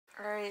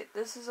Alright,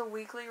 this is a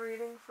weekly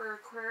reading for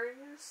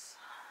Aquarius.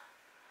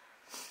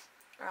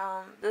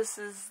 This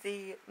is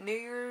the New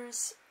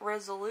Year's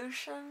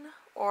resolution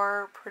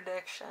or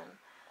prediction.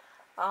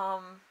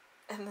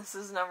 And this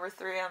is number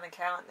 3 on the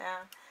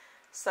countdown.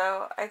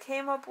 So I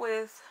came up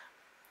with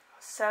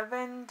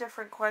 7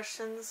 different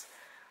questions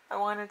I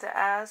wanted to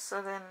ask,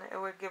 so then it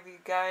would give you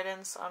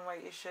guidance on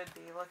what you should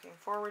be looking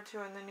forward to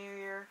in the new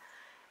year,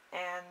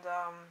 and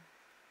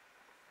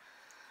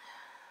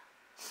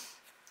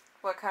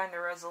what kind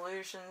of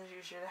resolutions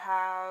you should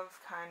have,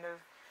 kind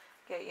of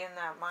get you in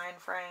that mind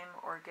frame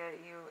or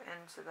get you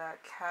into that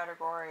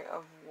category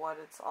of what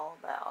it's all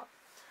about.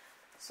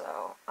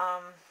 So,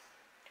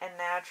 and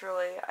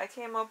naturally, I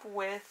came up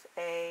with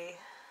a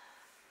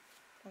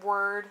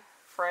word,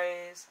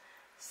 phrase,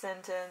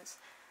 sentence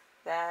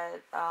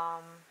that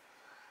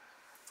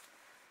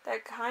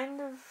that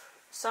kind of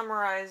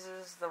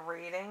summarizes the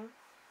reading.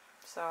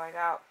 So I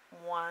got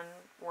one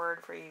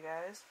word for you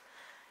guys.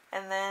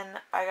 And then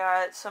I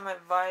got some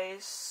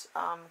advice,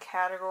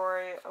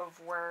 category of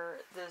where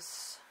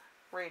this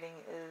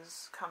reading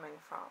is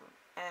coming from,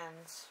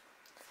 and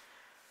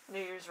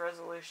New Year's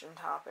resolution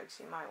topics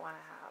you might want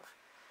to have.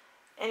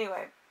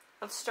 Anyway,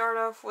 let's start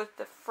off with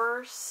the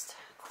first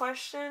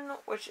question,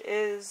 which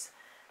is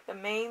the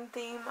main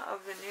theme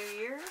of the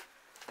new year,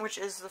 which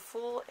is the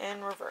Fool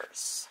in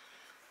reverse.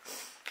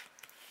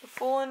 The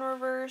Fool in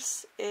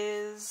reverse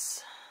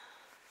is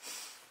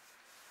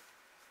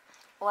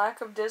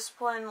lack of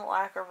discipline,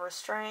 lack of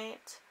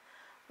restraint,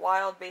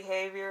 wild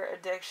behavior,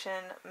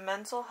 addiction,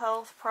 mental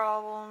health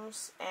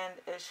problems, and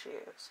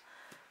issues.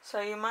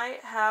 So you might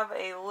have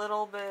a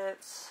little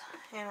bit,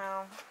 you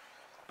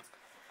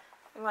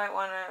might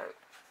want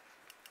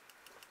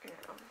to,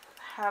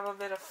 have a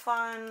bit of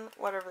fun,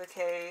 whatever the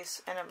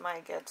case, and it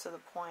might get to the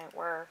point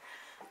where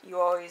you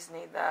always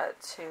need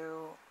that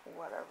to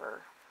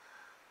whatever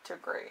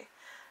degree.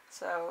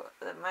 So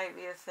it might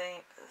be a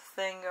thing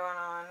going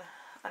on.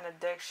 An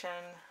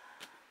addiction.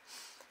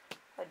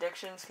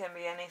 Addictions can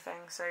be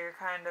anything, so you're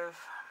kind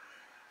of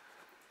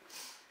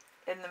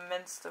in the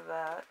midst of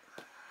that.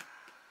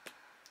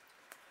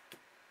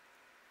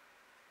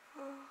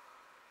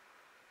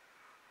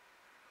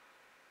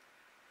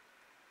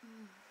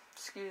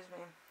 Excuse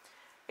me.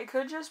 It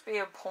could just be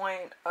a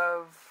point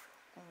of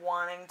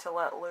wanting to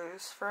let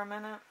loose for a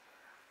minute,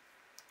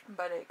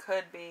 but it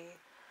could be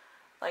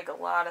like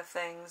a lot of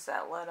things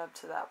that led up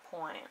to that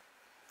point.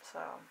 So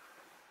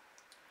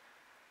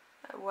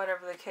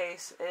whatever the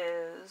case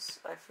is,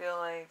 I feel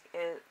like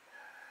it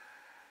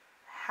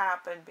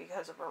happened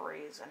because of a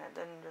reason. It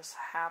didn't just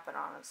happen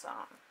on its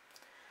own.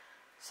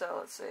 So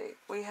let's see.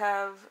 We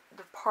have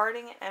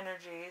departing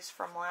energies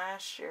from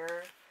last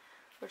year,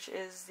 which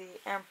is the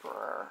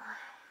Emperor.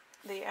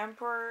 The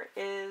Emperor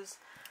is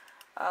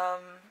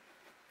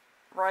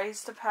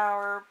rise to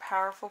power.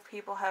 Powerful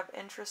people have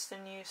interest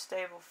in you.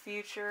 Stable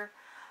future.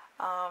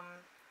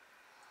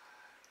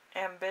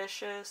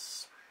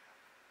 Ambitious.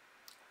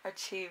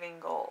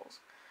 Achieving goals.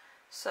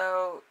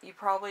 So you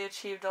probably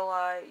achieved a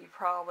lot. You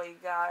probably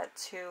got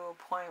to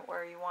a point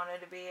where you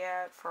wanted to be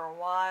at for a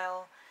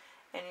while,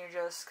 and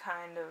you're just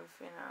kind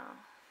of,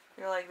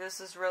 you're like, this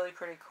is really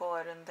pretty cool.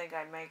 I didn't think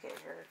I'd make it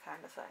here, kind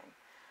of thing.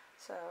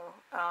 So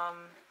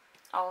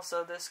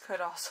also this could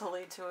also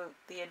lead to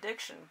the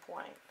addiction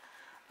point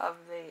of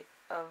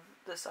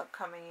this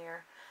upcoming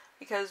year,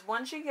 because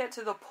once you get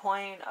to the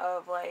point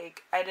of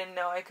like, I didn't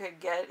know I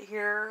could get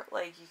here,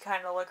 like you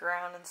kind of look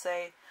around and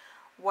say,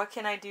 what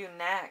can I do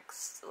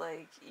next?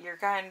 Like, you're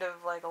kind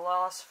of like a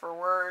loss for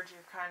words.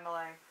 You're kind of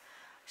like,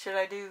 should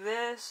I do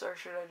this or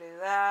should I do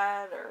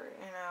that? Or,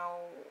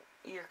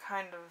 you're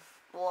kind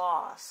of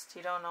lost.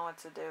 You don't know what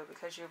to do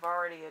because you've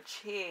already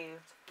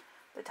achieved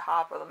the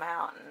top of the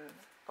mountain.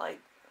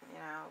 Like,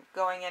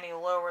 going any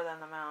lower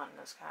than the mountain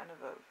is kind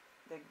of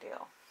a big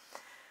deal.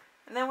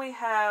 And then we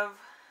have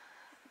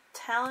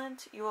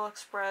talent you will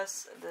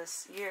express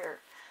this year.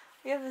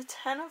 We have the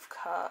 10 of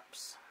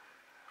Cups.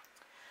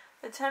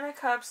 The 10 of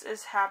Cups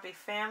is happy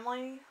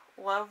family,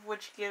 love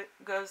which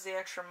goes the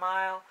extra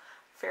mile,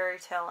 fairy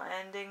tale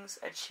endings,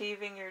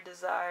 achieving your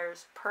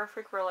desires,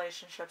 perfect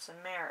relationships,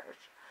 and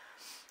marriage.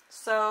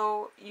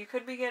 So you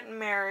could be getting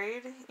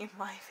married, you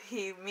might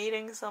be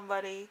meeting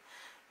somebody,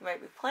 you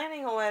might be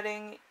planning a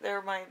wedding,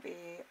 there might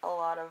be a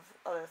lot of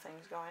other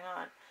things going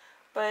on.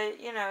 But,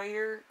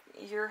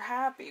 you're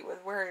happy with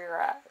where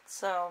you're at,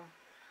 so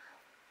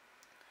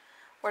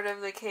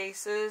whatever the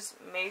case is,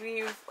 maybe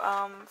you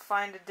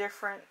find a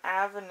different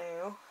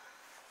avenue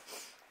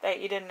that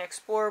you didn't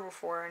explore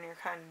before, and you're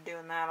kind of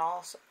doing that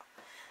also.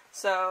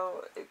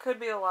 So it could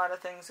be a lot of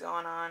things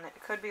going on.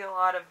 It could be a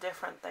lot of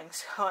different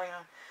things going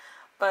on.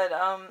 But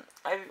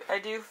I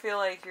do feel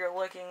like you're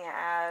looking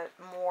at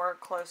more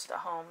close to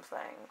home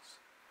things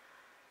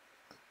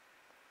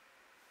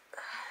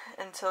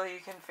until you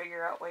can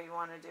figure out what you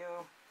want to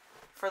do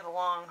for the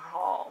long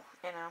haul,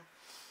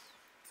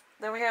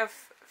 Then we have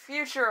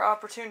future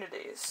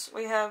opportunities.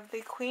 We have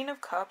the Queen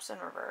of Cups in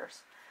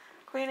reverse.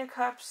 Queen of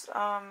Cups,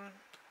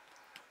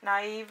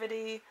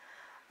 naivety,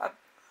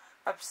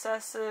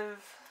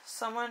 obsessive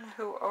someone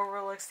who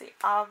overlooks the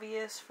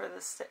obvious for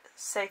the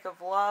sake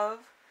of love.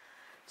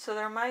 So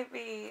there might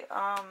be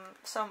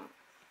some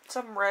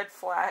red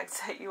flags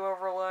that you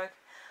overlook,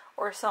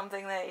 or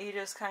something that you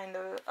just kind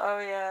of, oh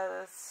yeah,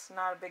 that's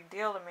not a big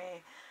deal to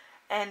me,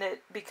 and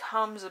it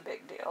becomes a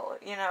big deal.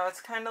 You know,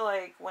 it's kind of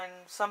like when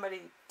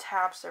somebody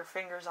taps their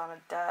fingers on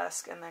a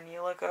desk and then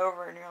you look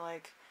over and you're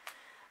like,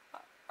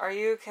 are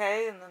you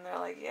okay? And then they're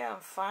like, yeah,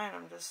 I'm fine,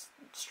 I'm just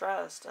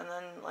stressed. And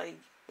then, like,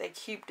 they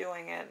keep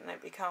doing it and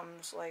it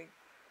becomes, like,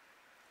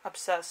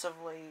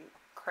 obsessively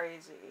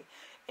crazy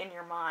in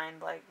your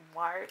mind. Like,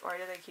 why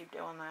do they keep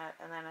doing that?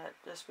 And then it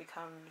just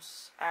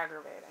becomes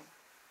aggravating.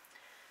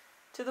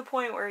 To the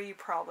point where you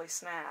probably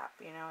snap,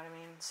 you know what I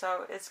mean?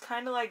 So it's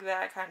kind of like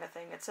that kind of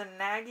thing. It's a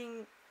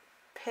nagging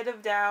pit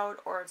of doubt,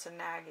 or it's a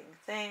nagging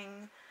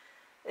thing.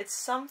 It's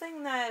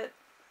something that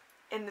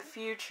in the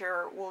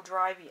future will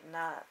drive you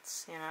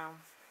nuts, you know?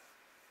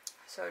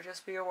 So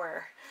just be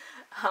aware.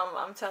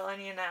 I'm telling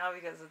you now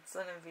because it's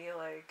going to be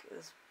like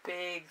this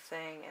big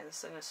thing and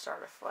it's going to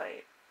start a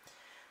fight.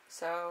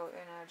 So,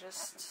 you know,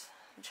 just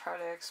try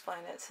to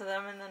explain it to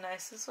them in the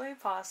nicest way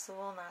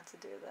possible not to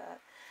do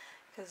that.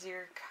 Because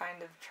you're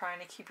kind of trying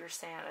to keep your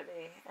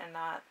sanity and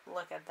not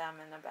look at them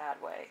in a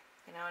bad way.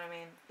 You know what I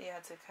mean? You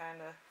have to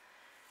kind of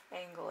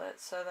angle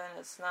it so then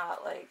it's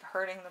not like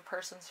hurting the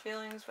person's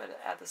feelings, but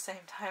at the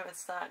same time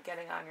it's not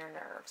getting on your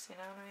nerves. You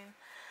know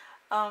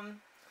what I mean?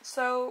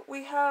 So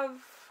we have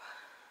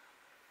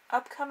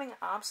upcoming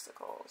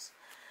obstacles.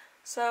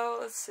 So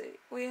let's see.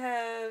 We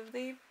have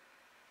the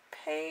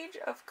Page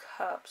of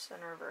Cups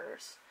in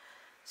reverse.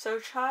 So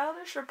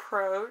childish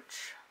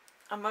approach,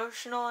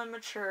 emotional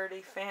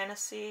immaturity,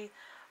 fantasy,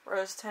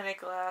 rose-tinted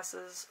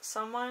glasses,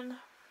 someone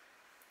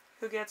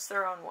who gets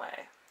their own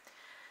way.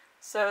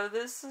 So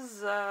this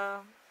is, you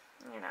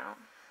know,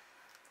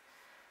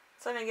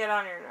 it's going to get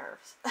on your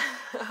nerves.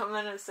 I'm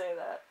going to say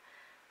that.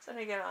 It's going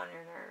to get on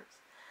your nerves.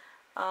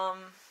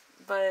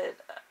 But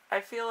I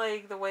feel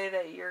like the way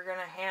that you're going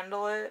to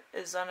handle it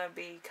is going to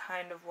be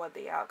kind of what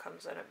the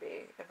outcome's going to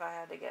be, if I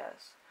had to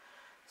guess.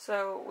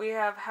 So we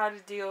have how to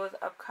deal with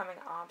upcoming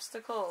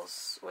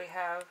obstacles. We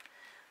have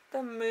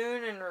the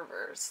Moon in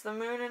reverse. The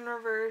Moon in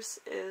reverse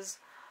is,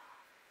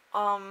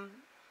 all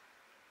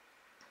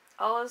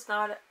is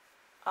not,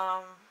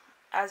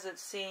 as it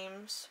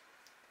seems.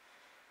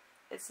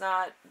 It's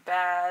not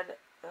bad,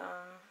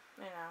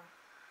 you know,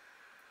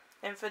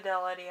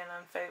 infidelity and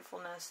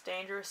unfaithfulness,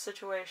 dangerous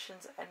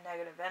situations, and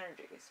negative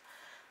energies.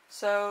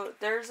 So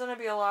there's going to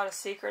be a lot of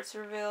secrets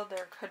revealed.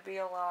 There could be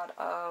a lot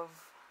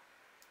of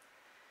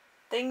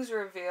things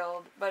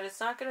revealed, but it's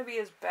not going to be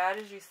as bad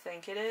as you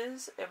think it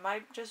is. It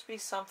might just be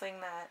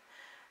something that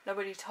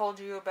nobody told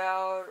you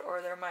about,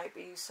 or there might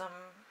be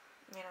some,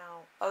 you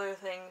know, other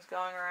things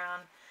going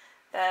around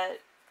that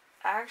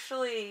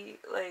actually,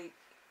 like,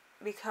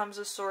 becomes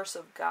a source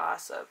of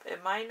gossip.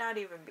 It might not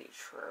even be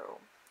true.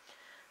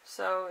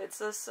 So it's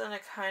just going to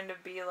kind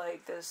of be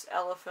like this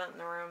elephant in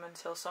the room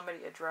until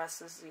somebody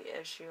addresses the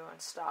issue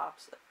and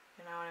stops it.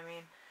 You know what I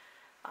mean?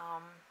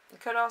 It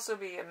could also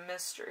be a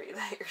mystery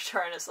that you're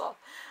trying to solve.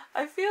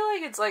 I feel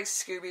like it's like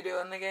Scooby-Doo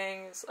and the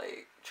gang is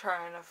like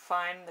trying to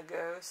find the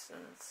ghost,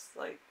 and it's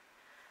like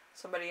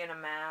somebody in a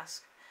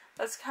mask.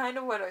 That's kind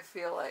of what I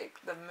feel like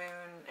the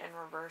Moon in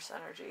reverse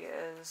energy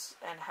is,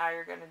 and how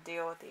you're going to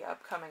deal with the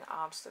upcoming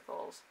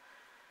obstacles.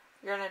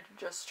 You're going to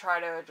just try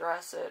to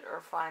address it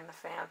or find the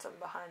phantom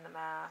behind the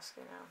mask,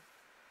 you know.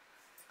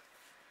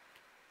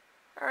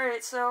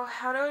 Alright, so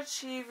how to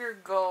achieve your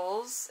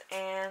goals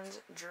and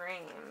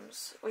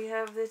dreams. We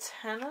have the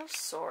Ten of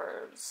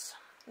Swords.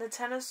 The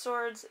Ten of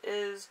Swords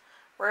is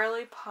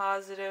rarely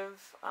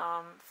positive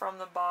from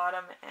the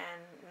bottom,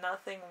 and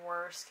nothing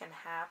worse can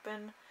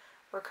happen.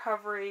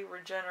 Recovery,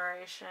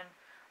 regeneration,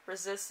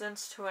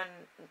 resistance to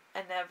an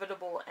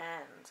inevitable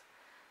end.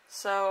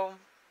 So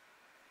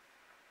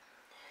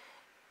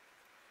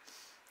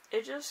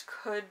it just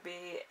could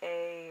be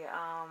a,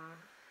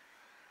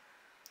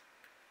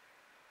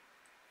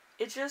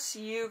 it's just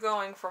you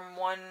going from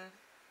one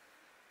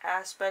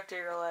aspect of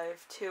your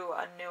life to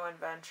a new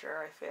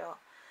adventure, I feel.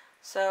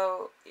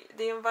 So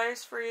the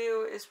advice for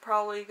you is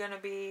probably going to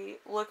be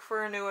look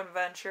for a new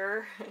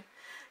adventure.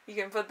 You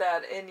can put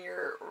that in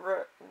your,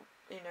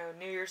 you know,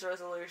 New Year's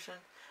resolution.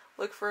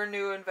 Look for a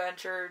new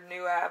adventure,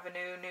 new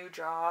avenue, new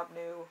job,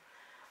 new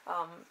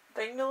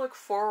thing to look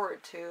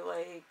forward to.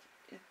 Like,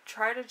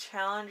 try to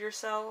challenge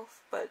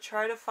yourself, but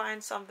try to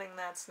find something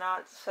that's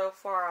not so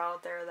far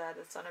out there that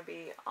it's going to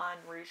be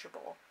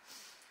unreachable.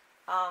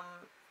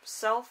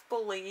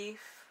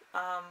 Self-belief,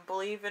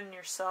 believe in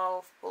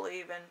yourself,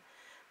 believe in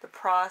the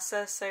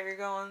process that you're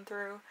going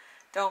through.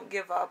 Don't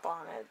give up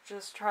on it.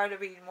 Just try to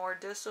be more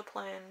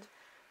disciplined,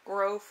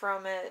 grow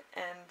from it,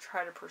 and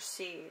try to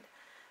proceed.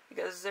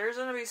 Because there's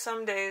going to be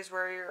some days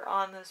where you're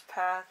on this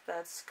path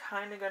that's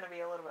kind of going to be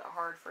a little bit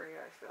hard for you,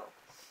 I feel.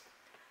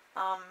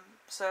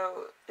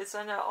 So it's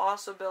going to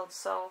also build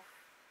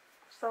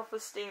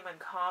self-esteem and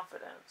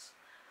confidence.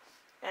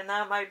 And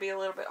that might be a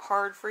little bit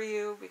hard for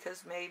you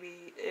because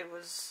maybe it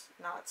was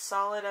not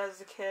solid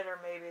as a kid, or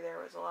maybe there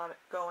was a lot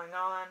going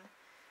on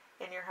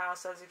in your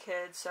house as a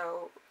kid.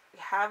 So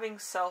having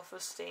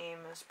self-esteem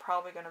is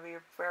probably going to be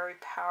a very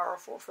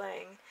powerful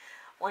thing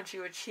once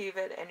you achieve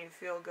it and you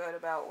feel good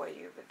about what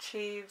you've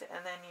achieved,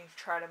 and then you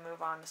try to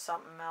move on to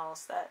something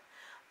else that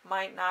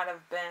might not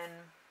have been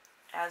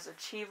as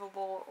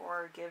achievable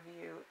or give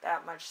you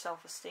that much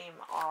self-esteem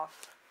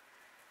off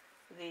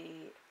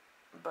the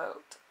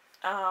boat.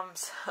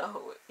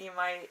 So you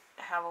might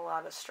have a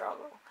lot of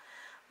struggle.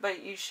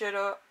 But you should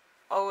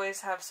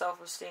always have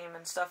self-esteem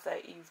and stuff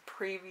that you've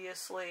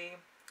previously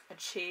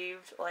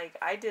achieved. Like,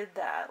 I did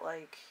that.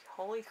 Like,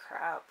 holy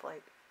crap.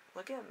 Like,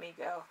 look at me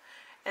go.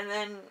 And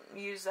then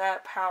use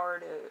that power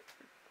to,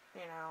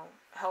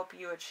 help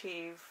you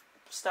achieve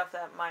stuff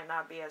that might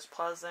not be as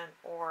pleasant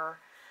or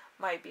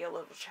might be a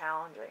little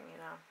challenging,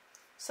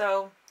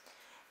 So,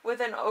 with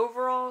an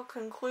overall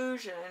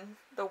conclusion,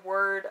 the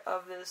word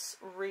of this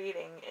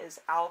reading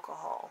is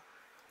alcohol.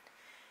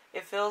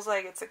 It feels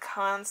like it's a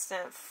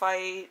constant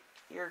fight.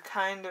 You're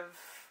kind of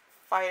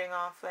fighting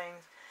off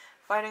things,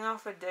 fighting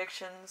off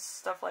addictions,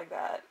 stuff like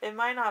that. It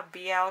might not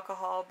be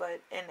alcohol,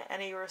 but in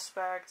any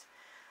respect,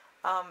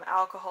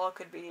 alcohol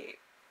could be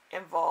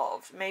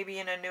involved. Maybe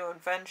in a new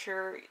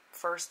adventure,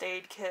 first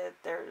aid kit,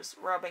 there's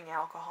rubbing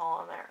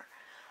alcohol in there.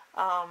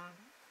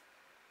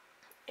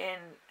 In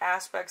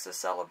aspects of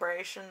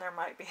celebration, there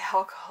might be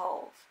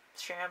alcohol,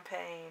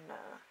 champagne,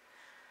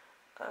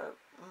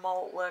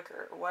 malt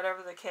liquor,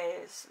 whatever the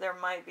case. There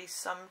might be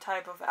some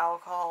type of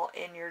alcohol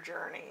in your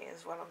journey,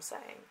 is what I'm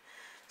saying.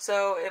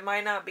 So it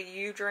might not be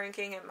you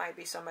drinking, it might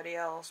be somebody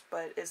else,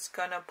 but it's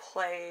gonna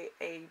play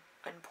a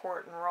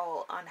important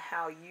role on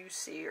how you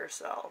see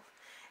yourself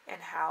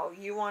and how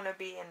you want to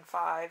be in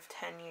 5-10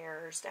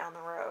 years down the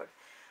road.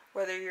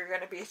 Whether you're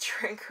going to be a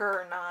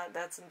drinker or not,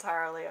 that's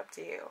entirely up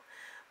to you.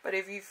 But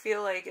if you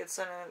feel like it's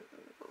going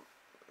to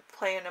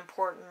play an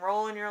important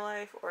role in your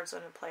life, or it's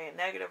going to play a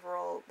negative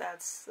role,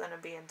 that's going to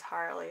be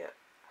entirely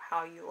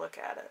how you look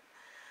at it.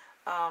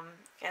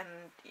 And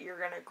you're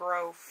going to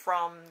grow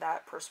from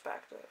that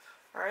perspective,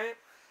 alright?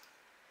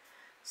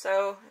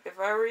 So, if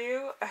I were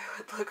you, I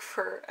would look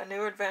for a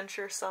new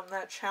adventure, something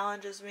that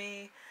challenges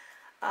me.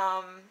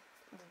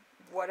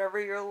 Whatever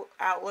your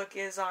outlook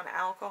is on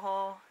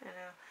alcohol,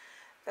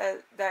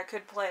 that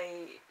could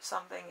play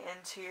something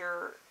into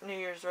your New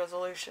Year's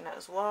resolution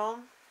as well.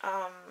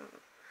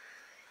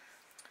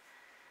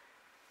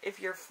 If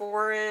you're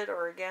for it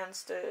or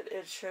against it,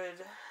 it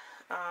should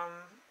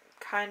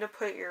kind of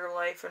put your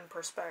life in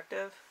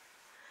perspective.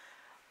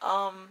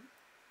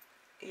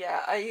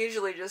 Yeah, I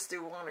usually just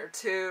do one or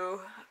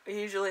two.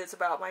 Usually it's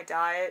about my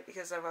diet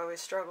because I've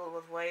always struggled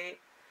with weight.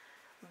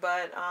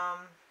 But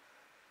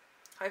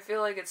I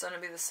feel like it's going to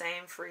be the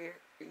same for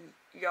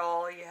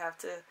y'all. You have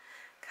to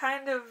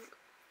kind of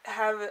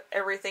have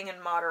everything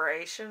in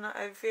moderation,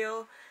 I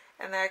feel.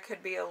 And that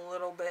could be a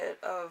little bit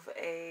of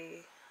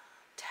a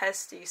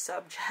testy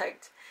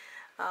subject.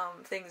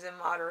 Things in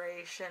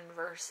moderation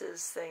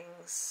versus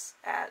things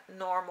at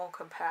normal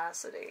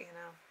capacity,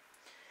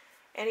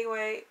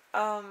 Anyway,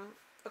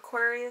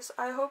 Aquarius,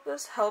 I hope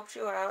this helped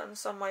you out in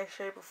some way,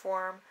 shape, or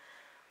form.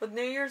 With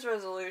New Year's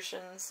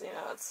resolutions,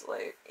 it's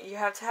like you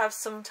have to have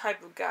some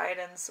type of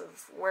guidance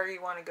of where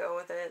you want to go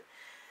with it.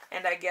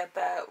 And I get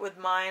that. With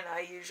mine,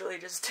 I usually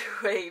just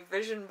do a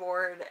vision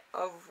board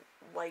of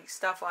like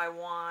stuff I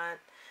want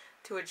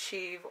to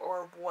achieve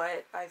or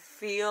what I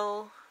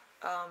feel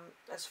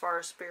as far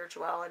as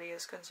spirituality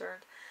is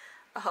concerned.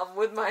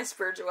 With my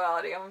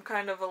spirituality, I'm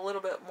kind of a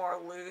little bit more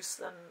loose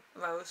than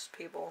most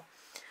people.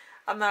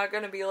 I'm not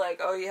going to be like,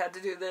 oh, you had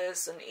to do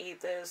this and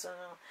eat this. And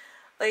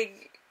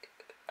like,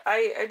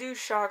 I do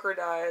chakra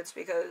diets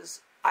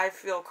because I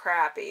feel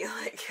crappy.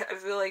 Like, I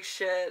feel like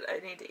shit. I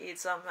need to eat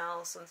something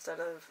else instead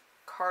of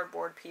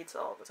cardboard pizza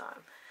all the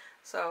time.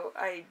 So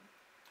I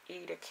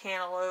eat a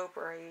cantaloupe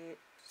or I eat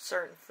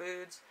certain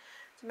foods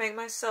to make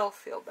myself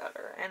feel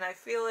better. And I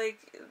feel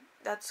like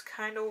that's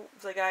kind of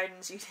the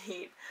guidance you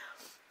need.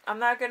 I'm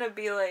not going to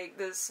be like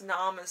this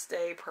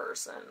namaste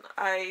person.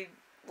 I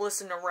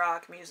listen to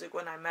rock music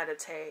when I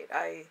meditate.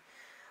 I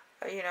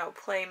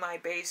play my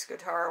bass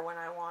guitar when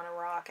I want to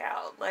rock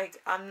out.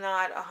 Like, I'm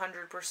not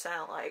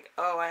 100% like,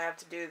 oh, I have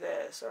to do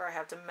this, or I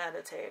have to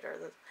meditate, or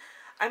this.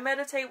 I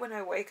meditate when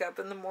I wake up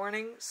in the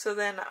morning, so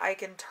then I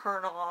can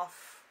turn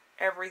off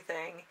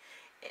everything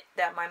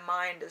that my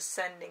mind is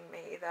sending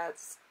me that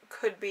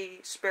could be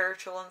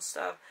spiritual and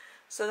stuff,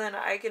 so then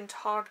I can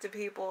talk to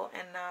people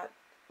and not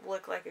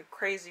look like a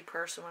crazy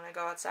person when I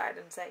go outside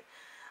and say,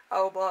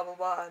 oh, blah, blah,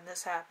 blah, and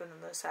this happened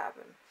and this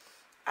happened.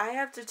 I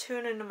have to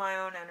tune into my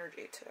own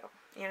energy, too.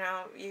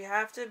 You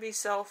have to be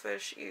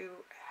selfish.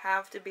 You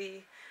have to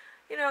be,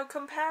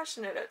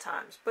 compassionate at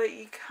times. But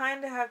you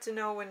kind of have to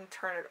know when to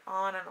turn it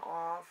on and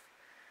off.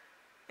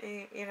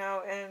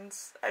 And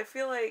I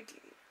feel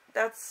like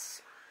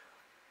that's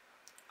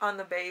on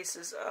the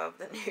basis of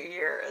the new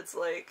year. It's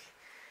like,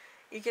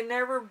 you can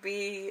never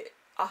be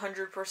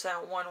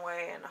 100% one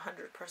way and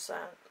 100%,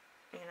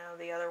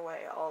 the other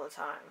way all the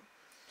time.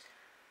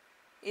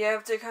 you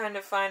have to kind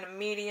of find a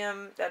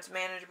medium that's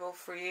manageable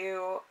for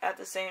you, at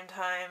the same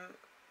time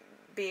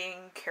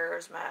being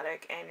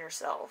charismatic and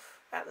yourself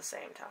at the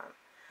same time.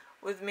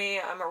 With me,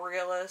 I'm a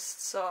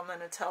realist, so I'm going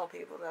to tell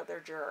people that they're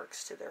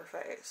jerks to their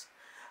face.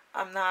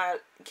 I'm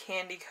not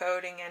candy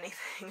coating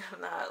anything.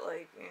 I'm not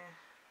like,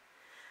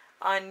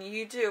 On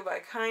YouTube, I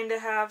kind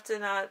of have to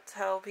not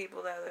tell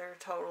people that they're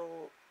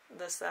total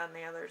this, that, and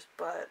the others,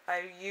 but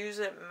I use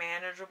it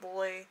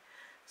manageably,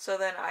 so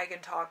then I can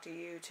talk to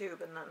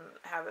YouTube and then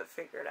have it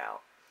figured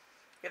out.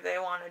 If they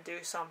want to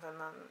do something,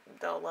 then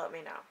they'll let me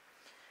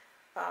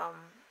know.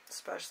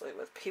 Especially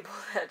with people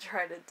that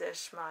try to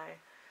dish my,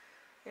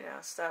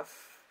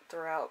 stuff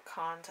throughout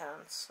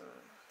contents and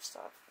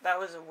stuff. That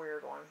was a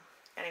weird one.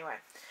 Anyway,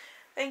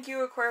 thank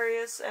you,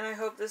 Aquarius, and I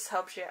hope this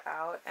helps you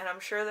out. And I'm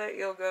sure that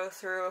you'll go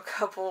through a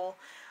couple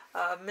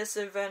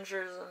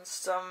misadventures and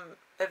some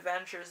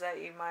adventures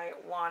that you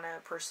might want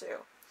to pursue.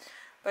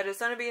 But it's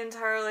going to be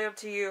entirely up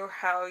to you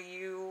how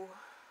you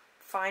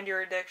find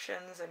your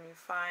addictions and you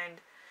find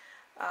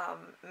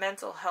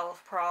mental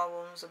health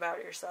problems about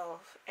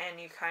yourself, and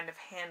you kind of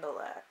handle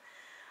that.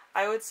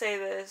 I would say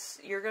this: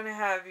 you're going to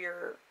have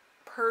your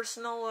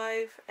personal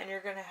life and you're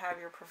going to have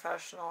your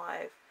professional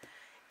life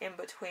in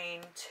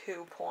between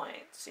 2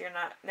 points. You're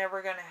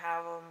never going to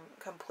have them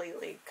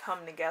completely come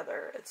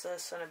together. It's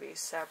just going to be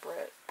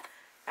separate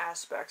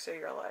aspects of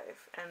your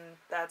life, and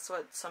that's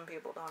what some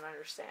people don't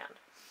understand.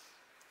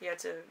 You have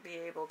to be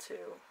able to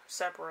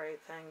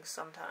separate things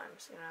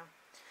sometimes,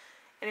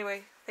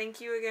 Anyway,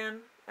 thank you again,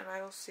 and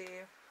I will see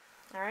you.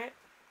 Alright?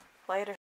 Later.